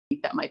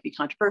might be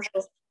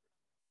controversial.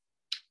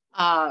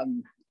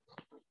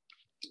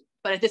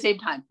 But at the same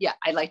time, yeah,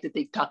 I like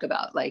to talk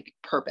about like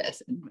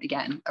purpose and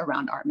again,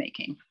 around art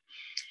making.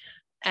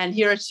 And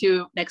here are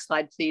two, next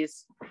slide,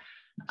 please.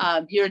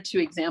 Here are two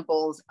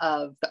examples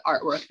of the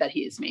artwork that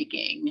he is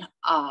making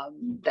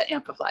that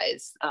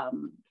amplifies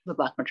the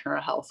Black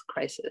maternal health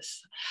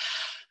crisis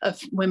of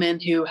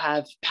women who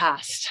have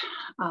passed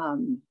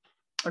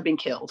or been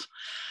killed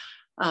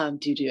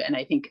due to, and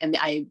I think, and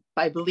I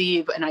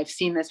believe, and I've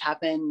seen this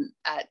happen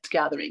at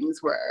gatherings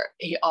where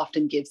he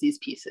often gives these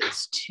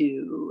pieces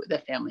to the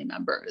family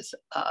members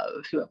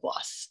of who have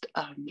lost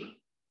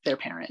their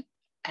parent.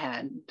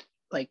 And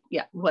like,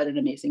 yeah, what an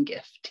amazing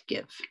gift to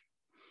give.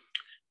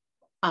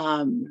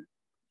 And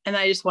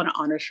I just want to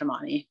honor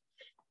Shamani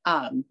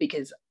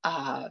because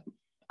I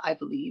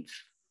believe,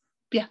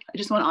 yeah, I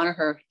just want to honor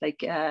her,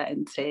 like,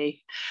 and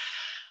say,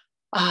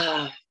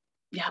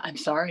 yeah, I'm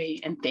sorry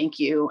and thank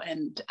you.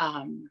 And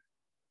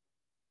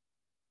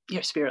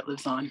your spirit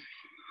lives on.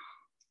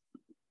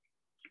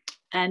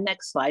 And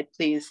next slide,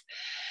 please.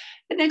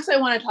 And next, I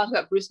want to talk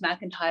about Bruce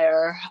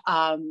McIntyre.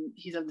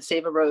 He's of the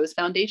Save a Rose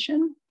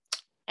Foundation.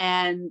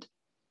 And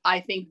I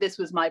think this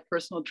was my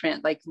personal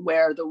trend, like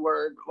where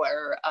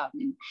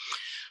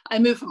I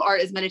moved from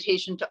art as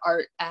meditation to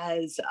art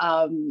as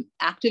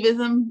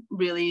activism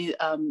really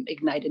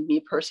ignited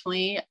me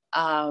personally.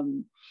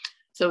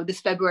 So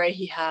this February,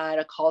 he had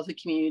a call to the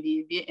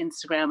community via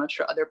Instagram, I'm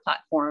sure other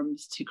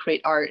platforms, to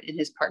create art in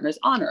his partner's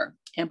honor,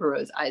 Amber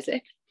Rose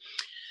Isaac,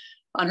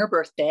 on her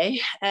birthday.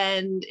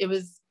 And it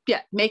was,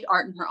 yeah, make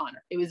art in her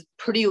honor. It was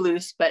pretty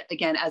loose, but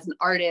again, as an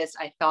artist,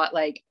 I thought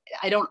like,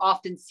 I don't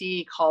often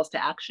see calls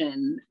to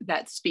action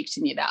that speak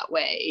to me that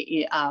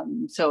way.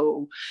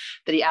 So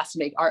that he asked to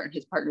make art in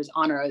his partner's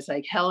honor, I was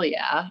like, hell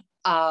yeah.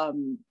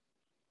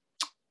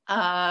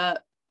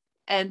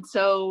 And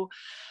so,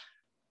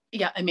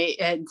 yeah, I made,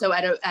 and so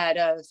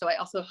so I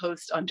also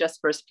host on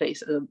Just First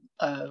Place a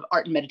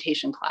art and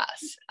meditation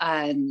class.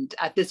 And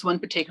at this one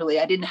particularly,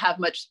 I didn't have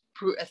much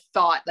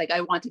thought, like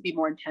I want to be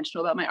more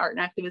intentional about my art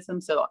and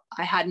activism. So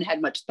I hadn't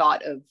had much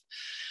thought of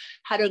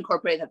how to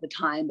incorporate it at the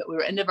time, but we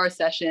were end of our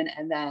session.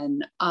 And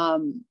then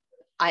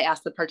I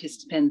asked the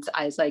participants,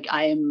 I was like,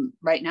 I am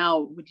right now,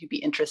 would you be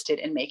interested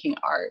in making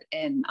art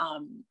in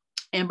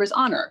Amber's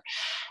honor?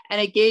 And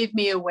it gave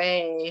me a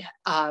way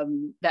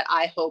that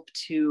I hope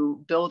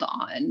to build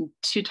on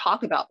to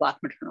talk about Black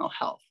maternal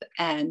health.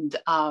 And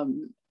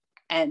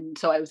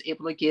so I was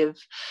able to give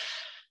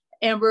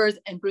Amber's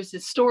and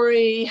Bruce's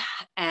story,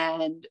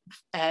 and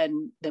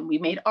then we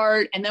made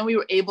art, and then we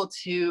were able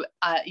to,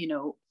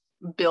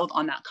 build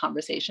on that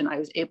conversation. I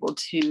was able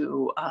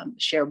to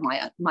share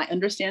my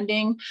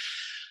understanding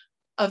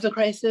of the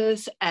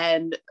crisis,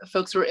 and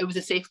folks it was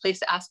a safe place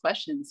to ask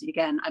questions.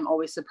 Again, I'm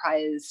always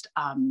surprised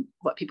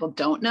what people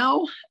don't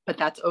know, but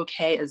that's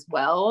okay as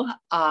well.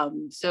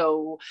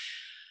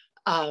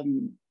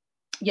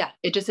 Yeah,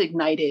 it just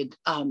ignited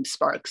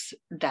sparks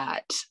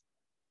that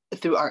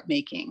through art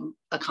making,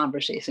 a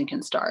conversation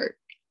can start.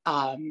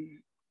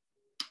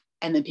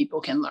 And then people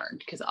can learn,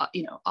 because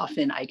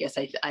often I guess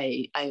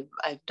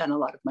I've done a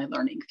lot of my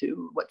learning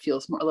through what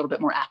feels a little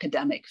bit more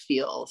academic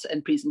feels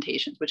and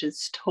presentations, which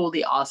is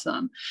totally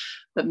awesome,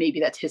 but maybe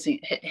that's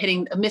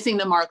missing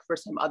the mark for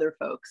some other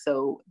folks.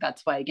 So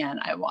that's why, again,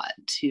 I want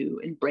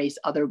to embrace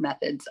other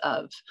methods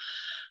of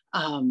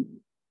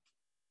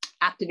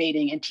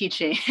activating and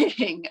teaching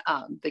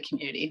the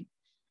community.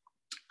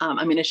 I'm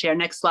going to share,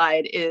 next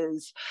slide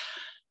is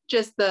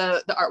just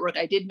the artwork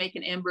I did make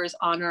in Amber's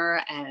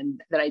honor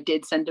and that I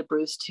did send to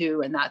Bruce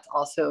too. And that's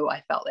also,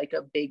 I felt like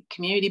a big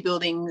community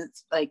building.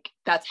 Like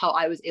that's how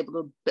I was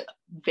able to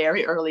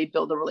very early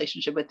build a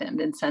relationship with him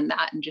and send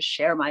that and just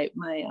share my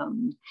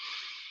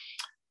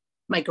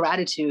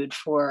gratitude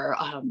for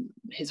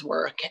his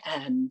work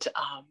and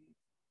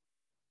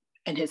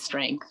his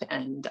strength.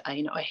 And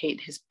I hate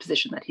his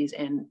position that he's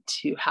in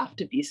to have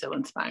to be so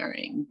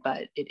inspiring,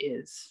 but it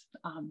is,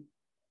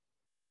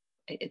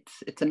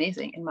 it's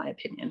amazing in my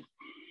opinion.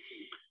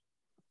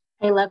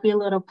 I love your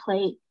little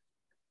plate.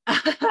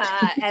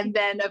 And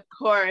then of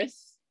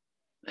course,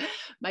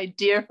 my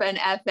dear friend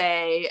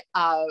F.A.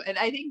 And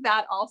I think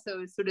that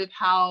also is sort of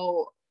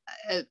how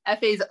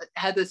F.A.'s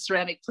has a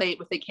ceramic plate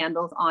with the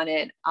candles on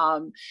it.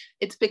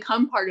 It's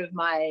become part of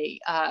my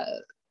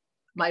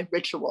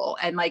ritual,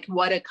 and like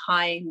what a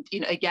kind,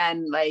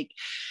 again, like,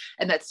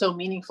 and that's so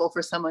meaningful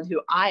for someone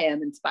who I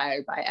am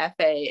inspired by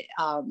F.A.,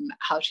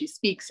 how she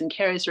speaks and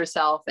carries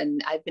herself.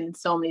 And I've been in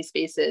so many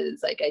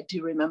spaces. Like I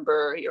do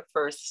remember your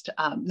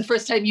the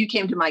first time you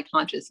came to my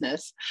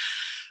consciousness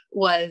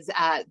was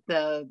at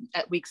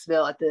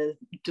Weeksville at the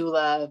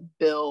doula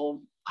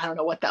bill, I don't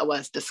know what that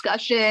was,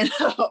 discussion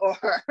or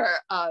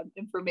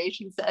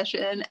information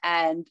session.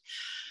 And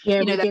yeah,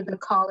 we did the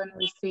call and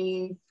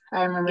receive.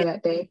 I remember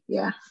that day.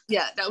 Yeah.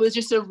 Yeah, that was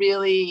just a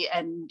really,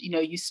 and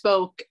you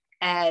spoke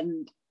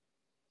and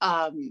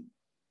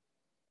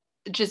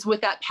just with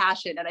that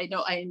passion. And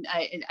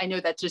I know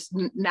that's just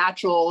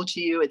natural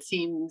to you, it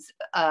seems,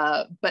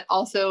 but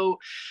also,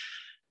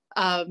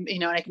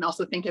 and I can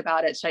also think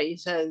about it,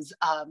 Shaisha's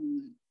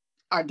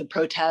art, the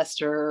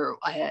protest, or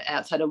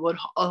outside of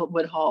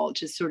Woodhall,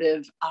 just sort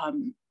of,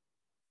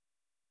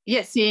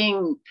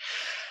 seeing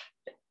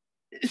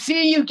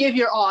you give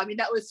your all. I mean,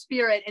 that was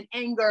spirit and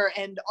anger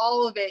and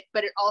all of it,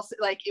 but it also,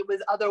 like, it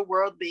was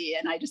otherworldly.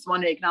 And I just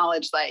want to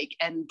acknowledge, like,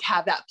 and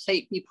have that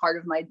plate be part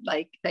of my,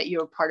 like, that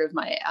you're part of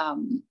my,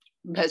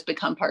 has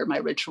become part of my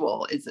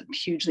ritual, is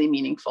hugely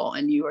meaningful.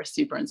 And you are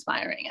super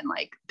inspiring. And,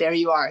 like, there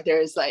you are,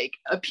 there's like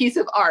a piece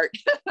of art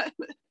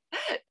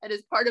that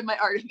is part of my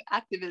art of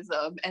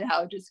activism, and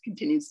how it just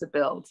continues to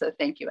build. So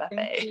thank you, FA.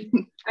 Thank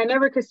you. I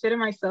never considered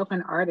myself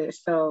an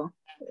artist. So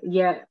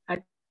yeah,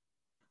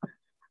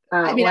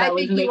 I mean, I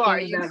was think you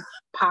are. the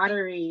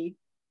pottery,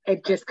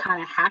 it just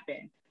kind of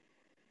happened.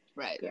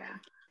 Right. Yeah.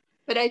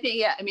 But I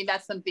think, I mean,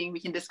 that's something we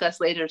can discuss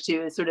later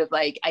too, is sort of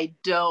like, I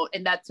don't,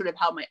 and that's sort of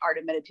how my art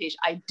and meditation,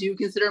 I do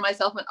consider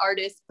myself an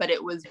artist, but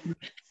it was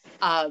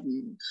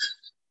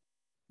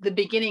the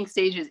beginning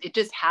stages, it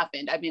just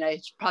happened. I mean, I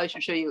probably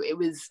should show you, it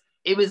was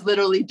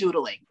literally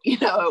doodling,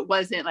 it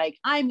wasn't like,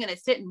 I'm going to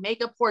sit and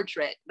make a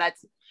portrait.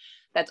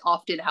 That's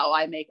often how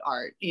I make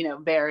art,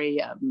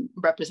 very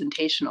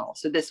representational.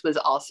 So this was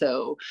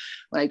also,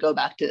 when I go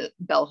back to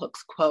Bell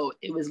Hook's quote,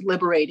 it was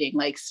liberating,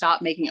 like,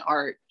 stop making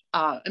art.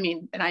 I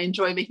mean, and I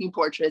enjoy making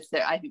portraits.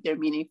 I think they're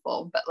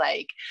meaningful, but,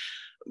 like,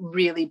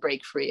 really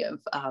break free of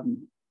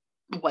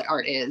what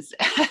art is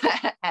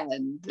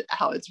and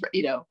how it's,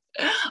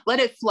 let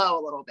it flow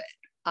a little bit.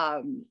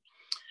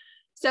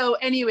 So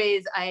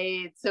anyways,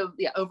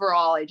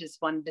 overall, I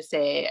just wanted to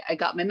say I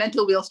got my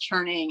mental wheels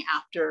turning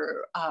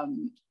after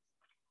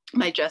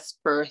my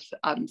Just Birth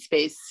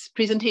space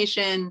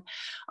presentation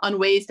on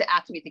ways to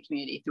activate the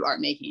community through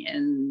art making,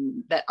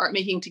 and that art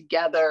making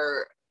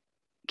together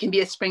can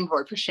be a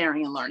springboard for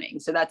sharing and learning.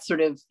 So that's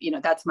sort of,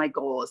 that's my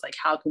goal, is like,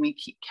 how can we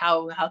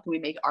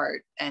make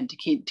art and to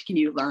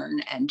continue to learn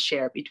and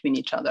share between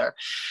each other,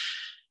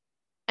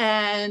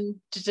 and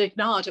to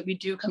acknowledge that we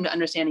do come to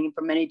understanding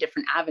from many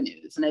different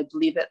avenues. And I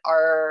believe that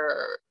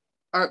our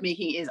art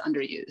making is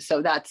underused.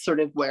 So that's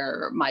sort of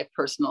where my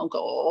personal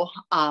goal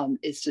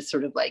is, to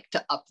sort of like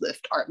to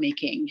uplift art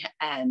making,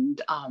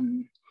 and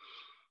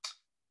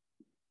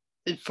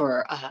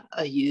for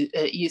a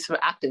use of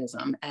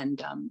activism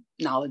and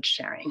knowledge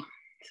sharing.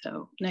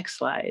 So next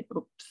slide.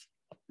 Oops.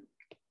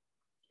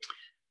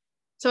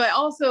 So I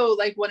also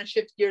want to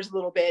shift gears a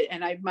little bit,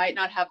 and I might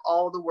not have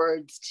all the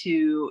words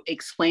to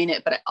explain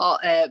it, but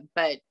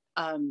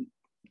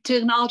to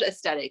acknowledge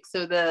aesthetics.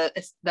 So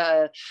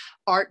the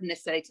art and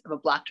aesthetics of a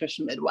Black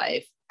Christian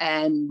midwife.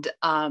 And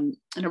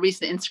in a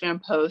recent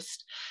Instagram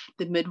post,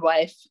 the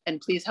midwife,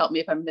 and please help me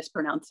if I'm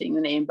mispronouncing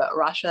the name, but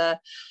Rasha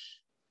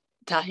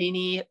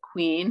Tahini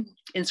Queen,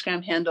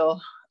 Instagram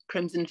handle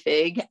Crimson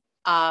Fig,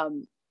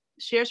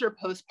 shares her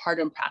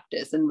postpartum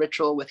practice and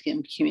ritual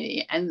within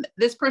community. And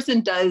this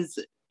person does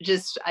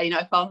just, I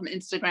follow them on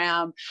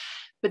Instagram,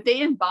 but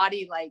they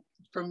embody, like,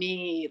 for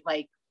me,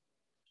 like,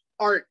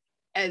 art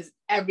as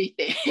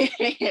everything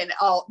and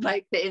all,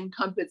 like, they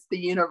encompass the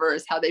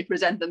universe, how they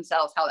present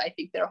themselves, how I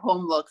think their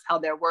home looks, how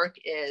their work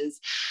is.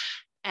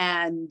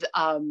 And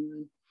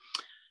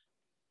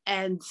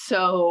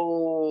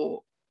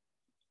so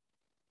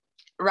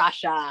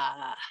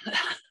Rasha,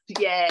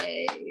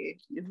 yay,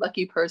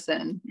 lucky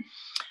person.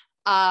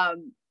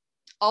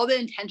 All the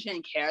intention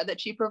and care that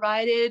she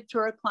provided to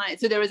her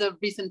clients. So there was a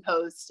recent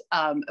post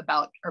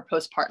about her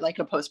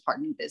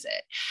postpartum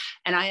visit.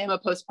 And I am a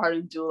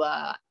postpartum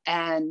doula.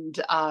 And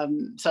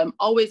so I'm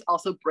always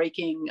also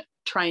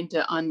trying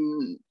to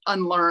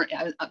unlearn,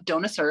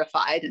 DONA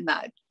certified, and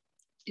that,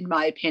 in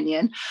my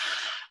opinion,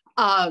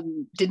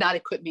 did not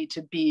equip me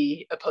to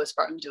be a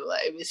postpartum doula.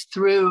 It was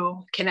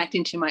through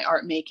connecting to my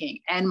art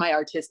making and my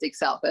artistic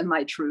self and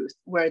my truth,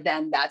 where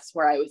then that's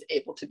where I was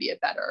able to be a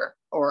better,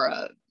 or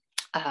a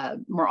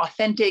more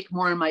authentic,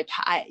 more in my,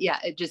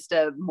 just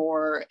a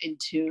more in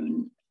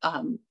tune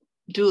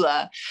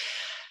doula.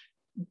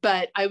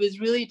 But I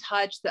was really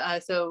touched.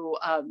 So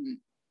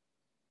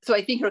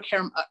I think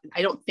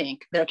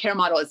their care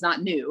model is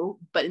not new,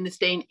 but in this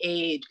day and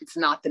age, it's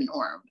not the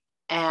norm.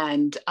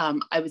 And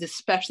I was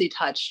especially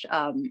touched.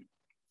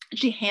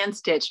 She hand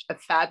stitched a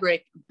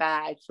fabric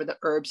bag for the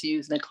herbs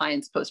used in the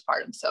client's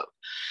postpartum soap.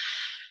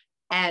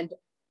 And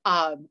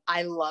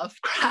I love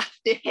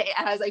crafting.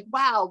 And I was like,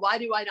 wow, why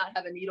do I not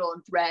have a needle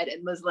and thread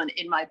and muslin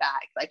in my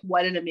bag? Like,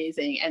 what an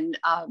amazing, and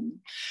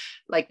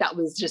that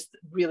was just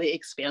really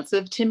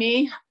expansive to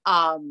me.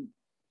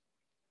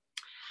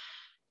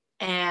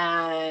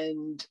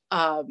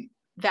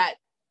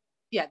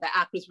 The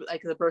act was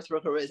like the birth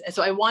worker was. And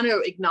so I want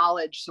to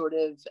acknowledge sort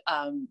of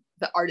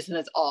the artisan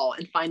as all,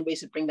 and find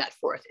ways to bring that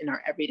forth in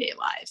our everyday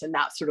lives. And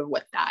that's sort of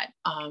what that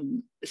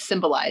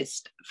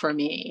symbolized for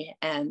me.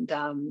 And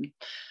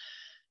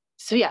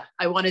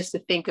I want us to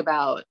think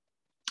about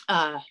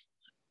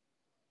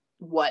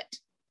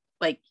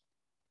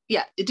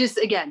it just,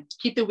 again,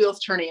 keep the wheels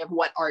turning of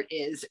what art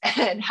is,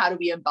 and how do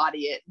we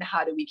embody it, and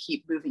how do we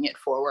keep moving it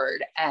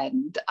forward.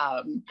 And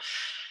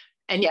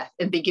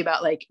thinking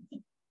about, like,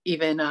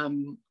 even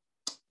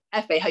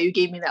Efe, how you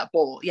gave me that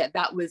bowl. Yeah,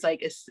 that was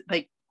like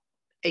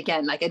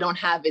again, like I don't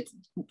have it,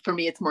 for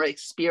me, it's more like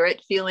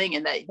spirit feeling,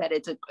 and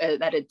that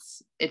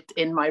it's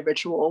in my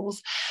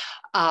rituals.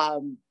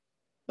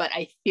 But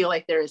I feel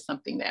like there is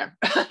something there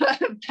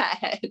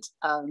that,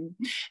 and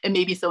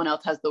maybe someone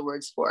else has the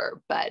words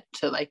for, but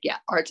to like, yeah,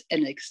 art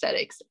and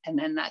aesthetics. And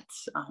then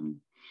that's,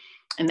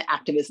 and the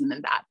activism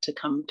and that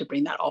to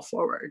bring that all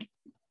forward.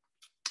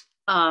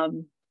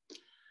 So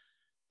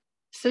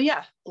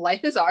yeah,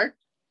 life is art,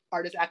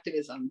 art is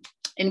activism.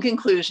 In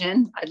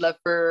conclusion, I'd love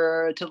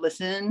to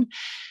listen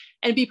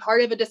and be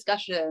part of a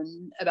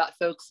discussion about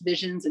folks'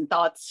 visions and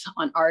thoughts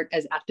on art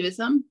as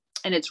activism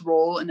and its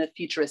role in the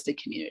futuristic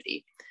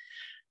community.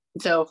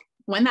 So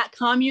when that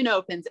commune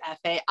opens,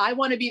 FA, I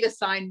want to be the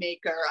sign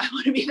maker. I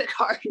want to be the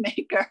card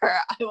maker.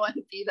 I want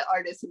to be the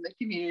artist in the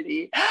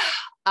community.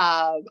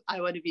 I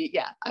want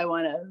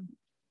to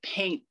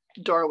paint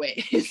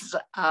doorways.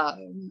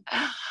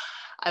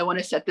 I want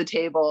to set the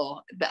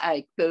table.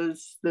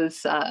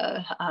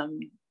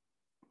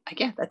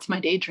 Again, that's my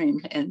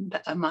daydream in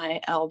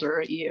my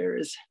elder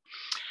years.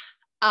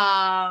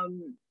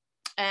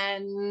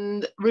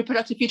 And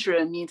reproductive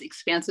futurism means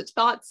expansive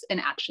thoughts and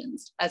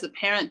actions. As a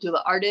parent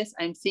doula artist,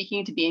 I'm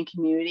seeking to be in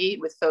community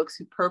with folks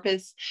whose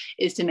purpose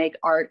is to make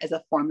art as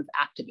a form of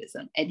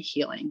activism and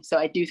healing. So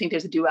I do think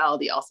there's a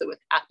duality also with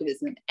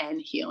activism and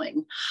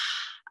healing.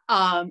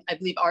 I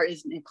believe art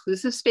is an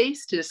inclusive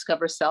space to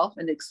discover self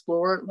and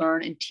explore,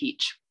 learn, and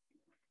teach.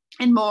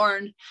 And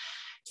mourn,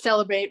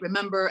 celebrate,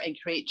 remember, and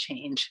create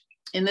change.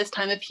 In this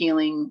time of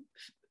healing,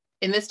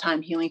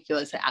 healing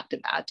feels like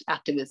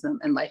activism,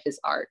 and life is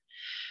art.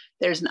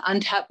 There's an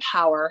untapped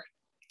power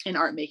in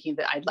art making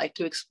that I'd like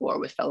to explore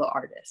with fellow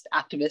artists,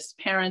 activists,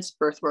 parents,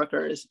 birth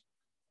workers,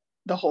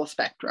 the whole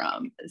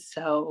spectrum.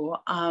 So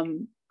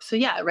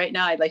yeah, right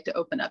now I'd like to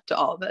open up to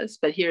all of us,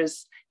 but here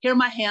are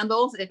my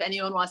handles. If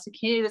anyone wants to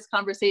continue this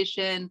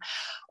conversation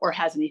or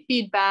has any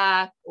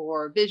feedback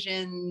or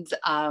visions,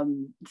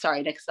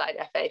 sorry, next slide,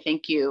 FA,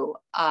 thank you.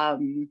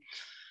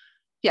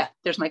 Yeah,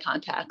 there's my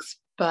contacts,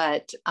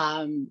 but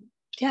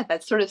yeah,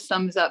 that sort of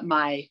sums up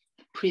my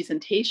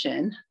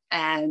presentation.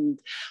 And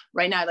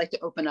right now I'd like to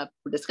open up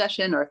for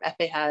discussion, or if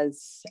FA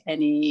has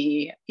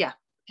any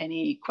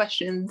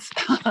questions,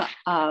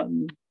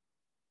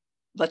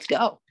 let's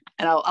go.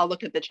 And I'll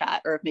look at the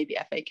chat, or if maybe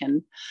FA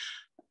can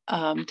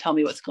tell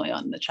me what's going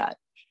on in the chat.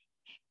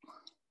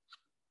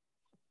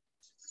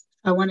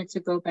 I wanted to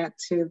go back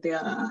to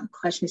the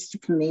questions to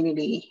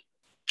community.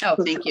 Oh,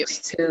 thank you.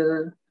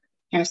 To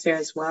answer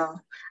as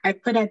well. I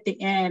put at the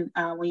end,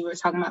 when you were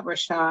talking about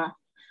Rasha,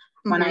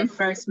 when I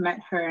first met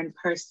her in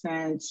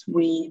person,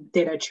 we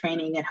did a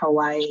training in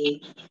Hawaii.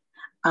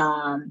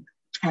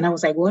 And I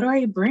was like, what do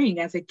I bring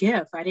as a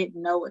gift? I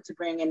didn't know what to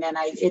bring. And then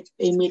it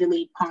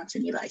immediately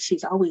prompted me, like,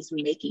 she's always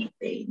making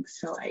things.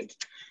 So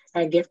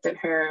I gifted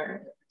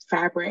her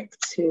fabric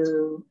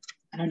to,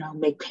 I don't know,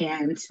 make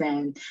pants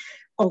and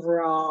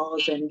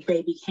overalls and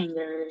baby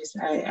hangers.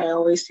 I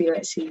always see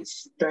that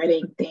she's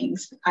threading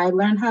things. I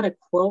learned how to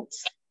quilt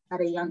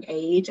at a young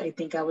age. I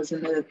think I was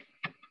in the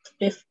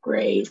fifth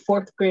grade.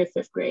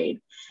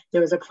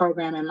 There was a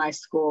program in my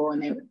school,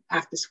 and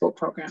after school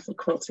program for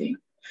quilting.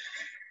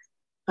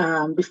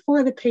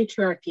 Before the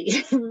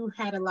patriarchy, we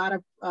had a lot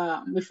of,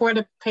 before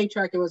the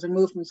patriarchy was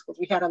removed from schools,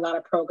 we had a lot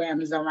of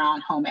programs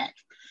around home ec.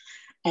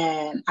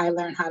 And I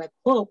learned how to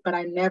quilt, but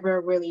I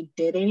never really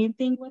did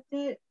anything with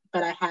it.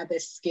 But I had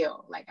this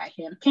skill, like I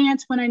hem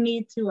pants when I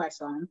need to, I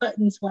sew on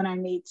buttons when I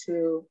need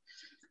to.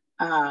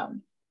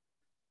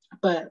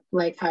 But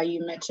like how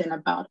you mentioned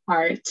about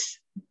art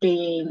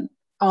being,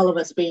 all of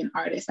us being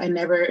artists, I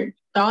never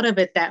thought of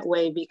it that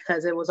way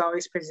because it was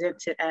always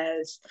presented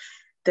as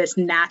this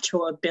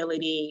natural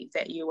ability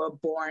that you were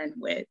born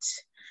with,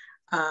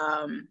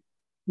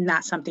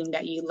 not something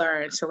that you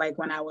learn. So like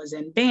when I was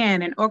in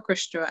band and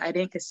orchestra, I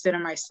didn't consider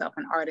myself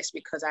an artist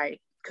because I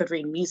could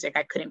read music.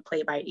 I couldn't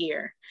play by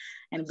ear.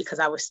 And because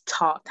I was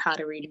taught how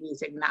to read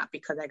music, not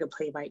because I could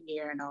play by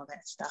ear and all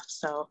that stuff.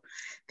 So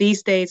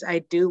these days I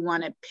do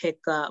want to pick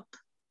up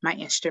my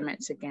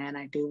instruments again.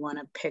 I do want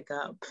to pick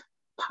up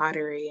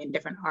pottery and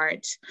different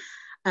arts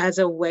as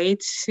a way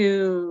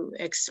to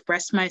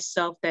express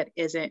myself that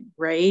isn't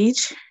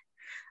rage.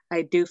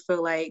 I do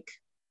feel like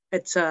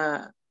it's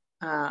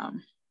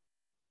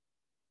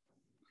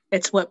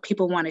what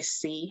people want to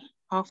see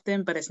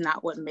often, but it's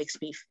not what makes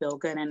me feel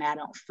good. And I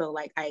don't feel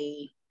like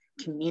I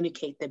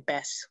communicate the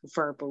best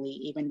verbally,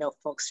 even though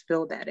folks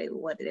feel that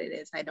what it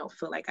is. I don't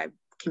feel like I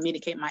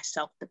communicate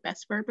myself the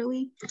best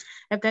verbally,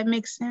 if that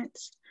makes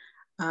sense.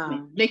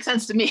 Makes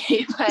sense to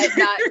me, but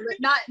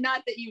not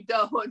that you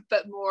don't,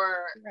 but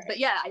more. Right. But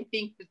yeah, I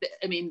think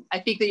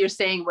that you're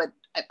saying what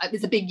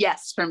it's a big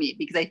yes for me,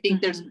 because I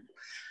think there's,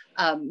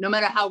 no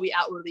matter how we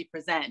outwardly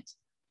present,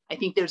 I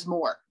think there's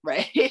more,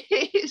 right?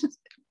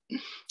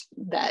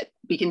 that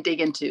we can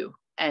dig into,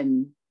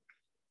 and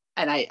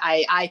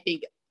I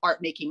think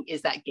art making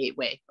is that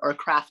gateway, or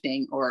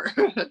crafting, or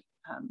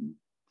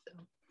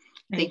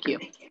thank you.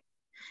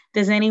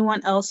 Does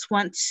anyone else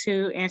want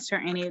to answer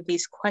any of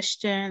these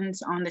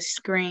questions on the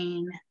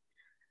screen?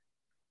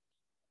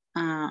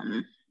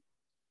 I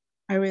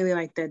I really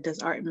like that.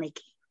 Does art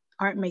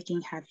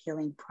making have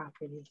healing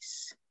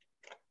properties?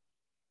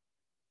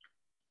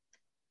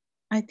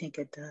 I think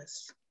it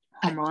does.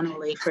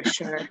 Hormonally, for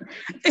sure.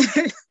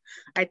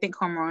 I think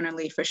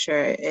hormonally, for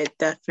sure, it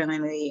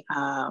definitely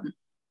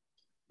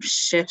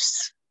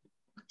shifts,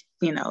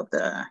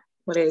 the,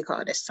 what do they call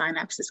it? The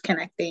synapses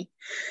connecting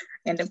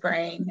in the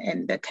brain,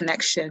 and the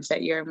connections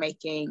that you're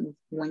making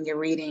when you're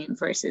reading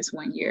versus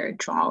when you're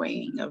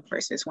drawing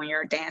versus when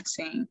you're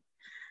dancing,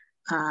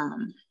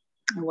 and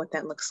what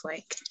that looks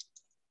like.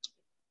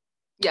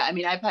 Yeah, I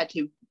mean, I've had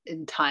to,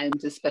 in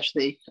times,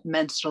 especially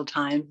menstrual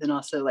times, and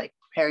also like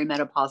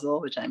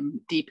perimenopausal, which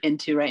I'm deep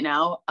into right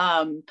now,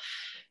 I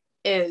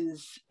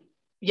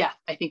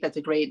think that's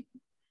a great,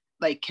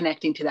 like,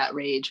 connecting to that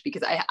rage,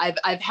 because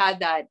I've had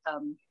that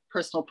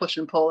personal push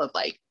and pull of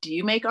like, do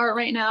you make art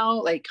right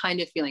now? Like,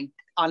 kind of feeling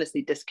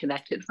honestly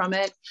disconnected from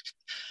it.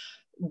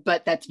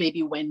 But that's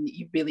maybe when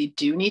you really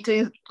do need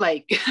to,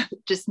 like,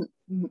 just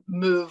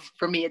move.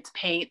 For me, it's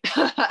paint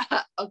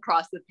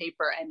across the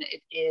paper, and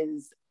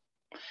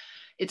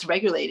it's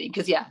regulating,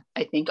 because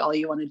I think all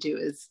you want to do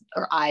is,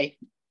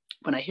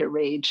 when I hear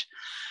rage,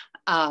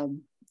 I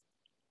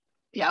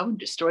want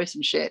to destroy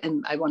some shit,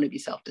 and I want to be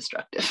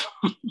self-destructive.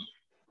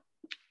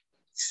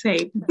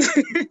 Same.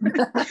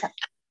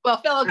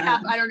 Well, fellow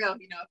Cap, I don't know,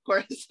 of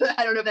course,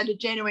 I don't know if that's a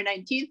January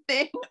 19th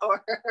thing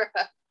or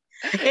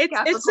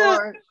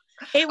Capricorn.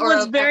 It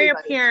was very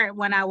apparent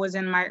when I was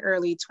in my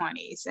early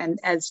 20s, and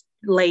as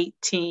late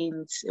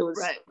teens, it was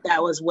right.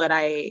 That was what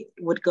I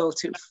would go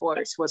to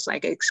first, was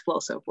like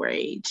explosive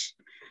rage.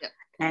 Yep.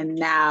 And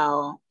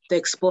now the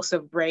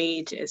explosive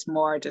rage is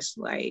more just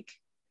like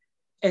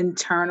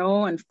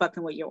internal and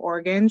fucking with your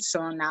organs.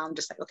 So now I'm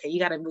just like, okay, you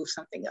got to move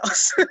something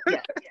else.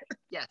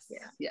 Yes.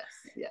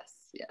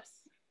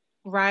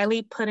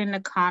 Riley put in the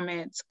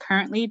comments,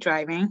 currently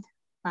driving.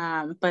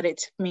 But it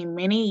took me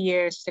many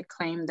years to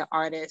claim the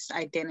artist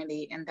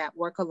identity, and that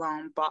work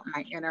alone brought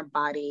my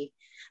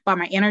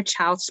inner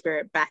child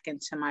spirit back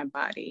into my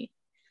body.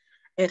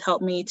 It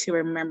helped me to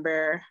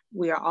remember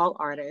we are all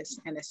artists,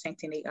 and the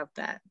sanctity of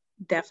that.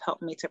 Death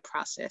helped me to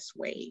process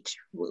rage.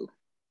 Woo.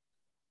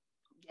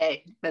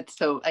 Yay, that's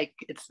so, like,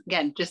 it's,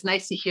 again, just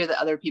nice to hear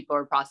that other people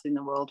are processing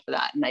the world for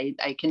that. And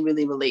I can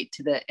really relate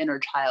to the inner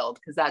child,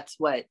 because that's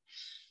what,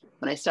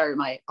 when I started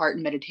my art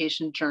and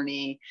meditation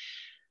journey,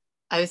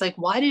 I was like,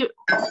 why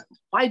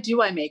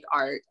do I make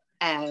art?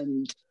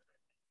 And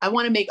I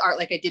want to make art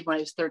like I did when I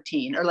was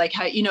 13, or like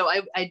how,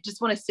 I just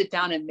want to sit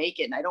down and make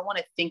it. And I don't want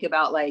to think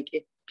about like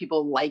if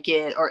people like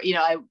it, or,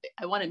 I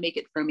want to make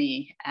it for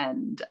me.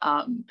 And,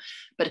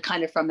 but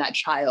kind of from that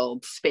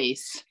child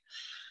space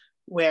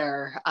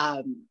where,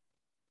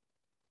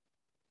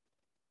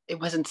 it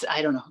wasn't,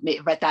 I don't know,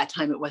 at that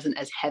time it wasn't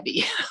as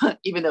heavy,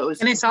 even though it was.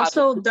 And it's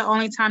also the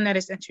only time that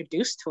it's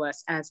introduced to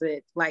us as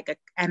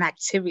an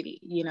activity,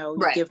 you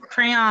right. Give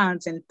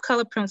crayons and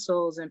color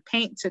pencils and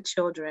paint to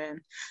children,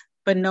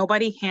 but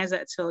nobody hands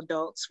that to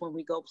adults when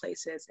we go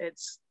places.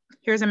 It's,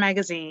 here's a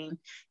magazine,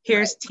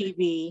 here's right.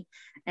 TV,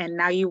 and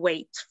now you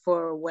wait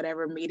for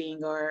whatever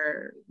meeting,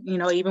 or,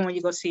 even when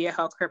you go see a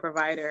healthcare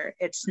provider,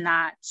 it's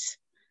not,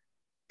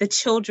 the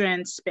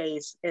children's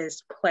space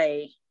is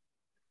play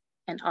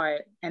and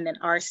art, and then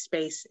our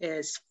space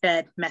is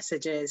fed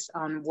messages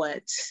on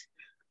what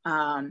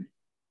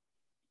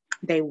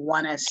they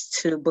want us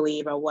to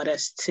believe, or want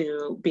us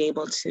to be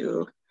able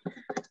to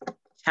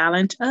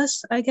challenge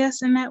us, I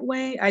guess, in that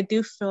way. I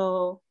do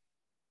feel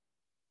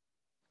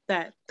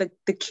that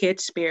the kid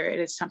spirit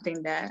is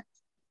something that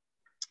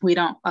we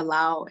don't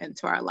allow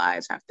into our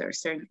lives after a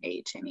certain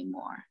age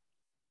anymore.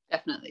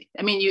 Definitely.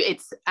 I mean,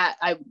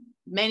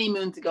 many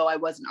moons ago, I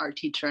was an art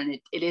teacher, and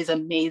it is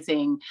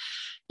amazing.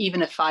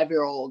 Even a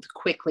 5-year-old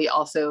quickly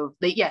also,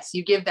 yes,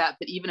 you give that,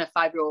 but even a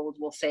 5-year-old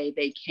will say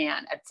they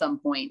can at some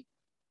point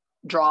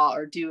draw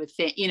or do a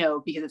thing,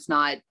 because it's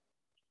not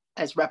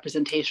as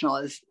representational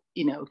as,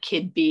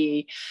 kid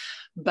B,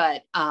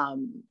 but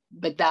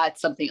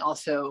that's something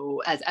also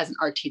as an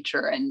art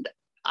teacher. And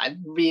I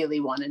really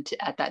wanted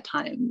to, at that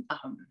time,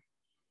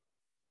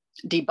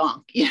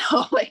 debunk,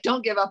 like,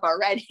 don't give up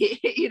already,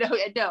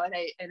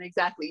 and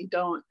exactly,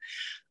 don't,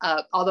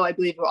 although I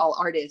believe we're all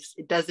artists,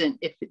 it doesn't,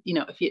 if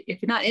you're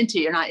not into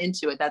it, you're not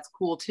into it, that's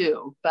cool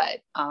too.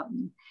 But now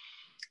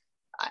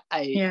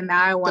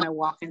I want to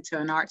walk into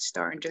an art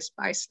store and just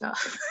buy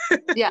stuff.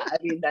 Yeah, I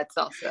mean, that's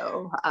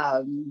also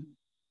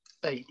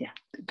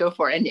go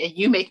for it. And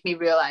you make me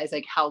realize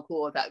like how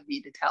cool that would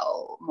be to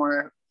tell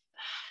more,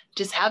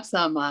 just have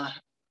some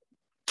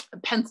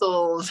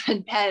pencils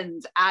and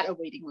pens at a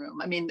waiting room.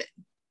 I mean,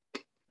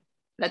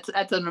 that's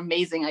an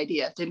amazing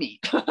idea to me.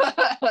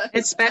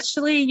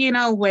 Especially,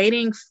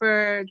 waiting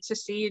to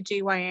see a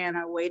GYN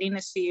or waiting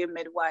to see a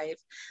midwife.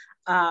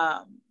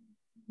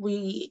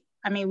 We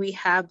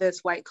have this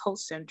white coat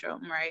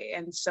syndrome, right?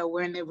 And so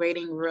we're in the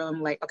waiting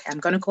room, like, okay, I'm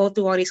going to go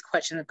through all these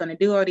questions, I'm going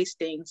to do all these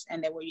things.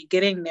 And then when you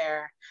get in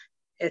there,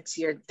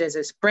 there's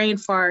this brain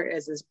fart,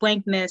 there's this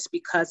blankness,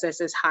 because there's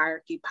this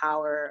hierarchy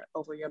power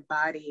over your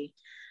body.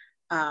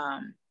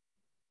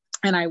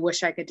 And I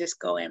wish I could just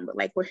go in, but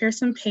like, well, here's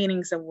some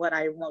paintings of what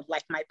I would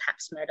like my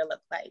pap smear to look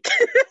like.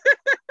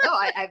 No,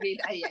 I mean,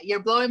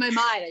 you're blowing my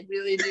mind. I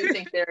really do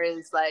think there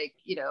is like,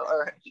 you know,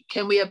 or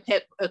can we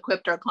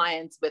equip our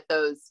clients with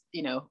those,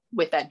 you know,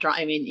 with that draw?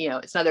 I mean, you know,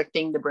 it's another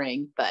thing to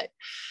bring, but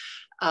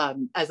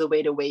as a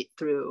way to wait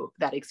through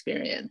that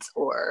experience.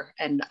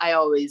 And I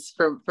always,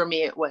 for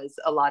me, it was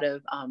a lot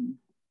of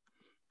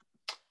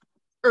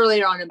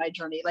earlier on in my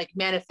journey, like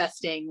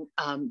manifesting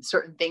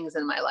certain things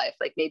in my life.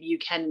 Like maybe you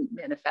can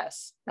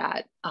manifest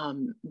that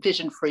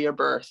vision for your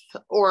birth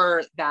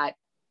or that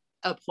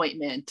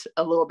appointment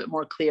a little bit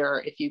more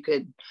clear if you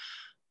could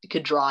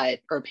draw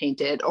it or paint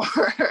it, or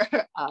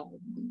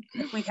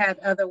we had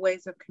other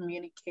ways of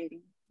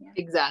communicating. Yeah.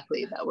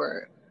 Exactly, that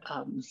were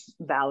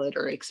valid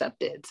or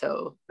accepted.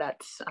 So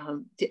that's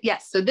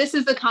yes. So this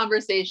is the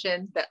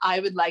conversation that I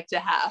would like to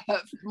have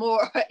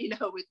more, you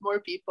know, with more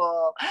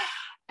people,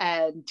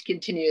 and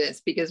continue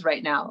this, because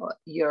right now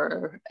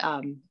you're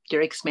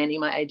expanding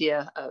my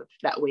idea of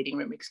that waiting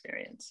room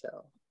experience.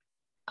 So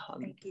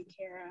thank you,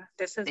 Kara.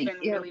 This has been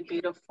you. really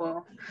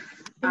beautiful.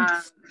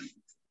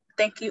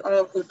 Thank you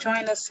all who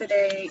joined us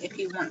today. If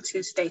you want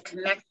to stay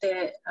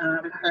connected,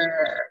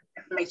 her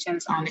information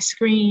is on the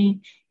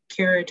screen.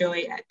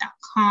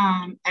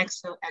 KaraJoy.com,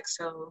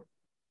 xoxokb@gmail.com.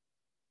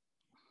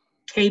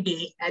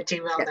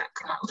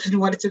 I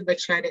wanted to make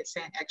sure I didn't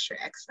say an extra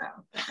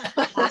XO.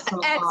 Also,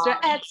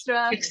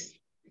 extra.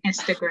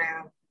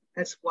 Instagram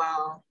as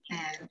well.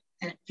 And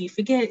if you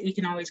forget, you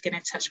can always get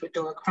in touch with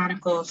Doula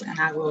Chronicles, and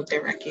I will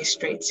direct you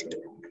straight to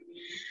them.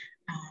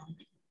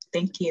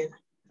 Thank you.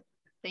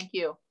 Thank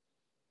you.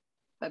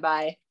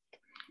 Bye-bye.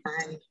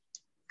 Bye.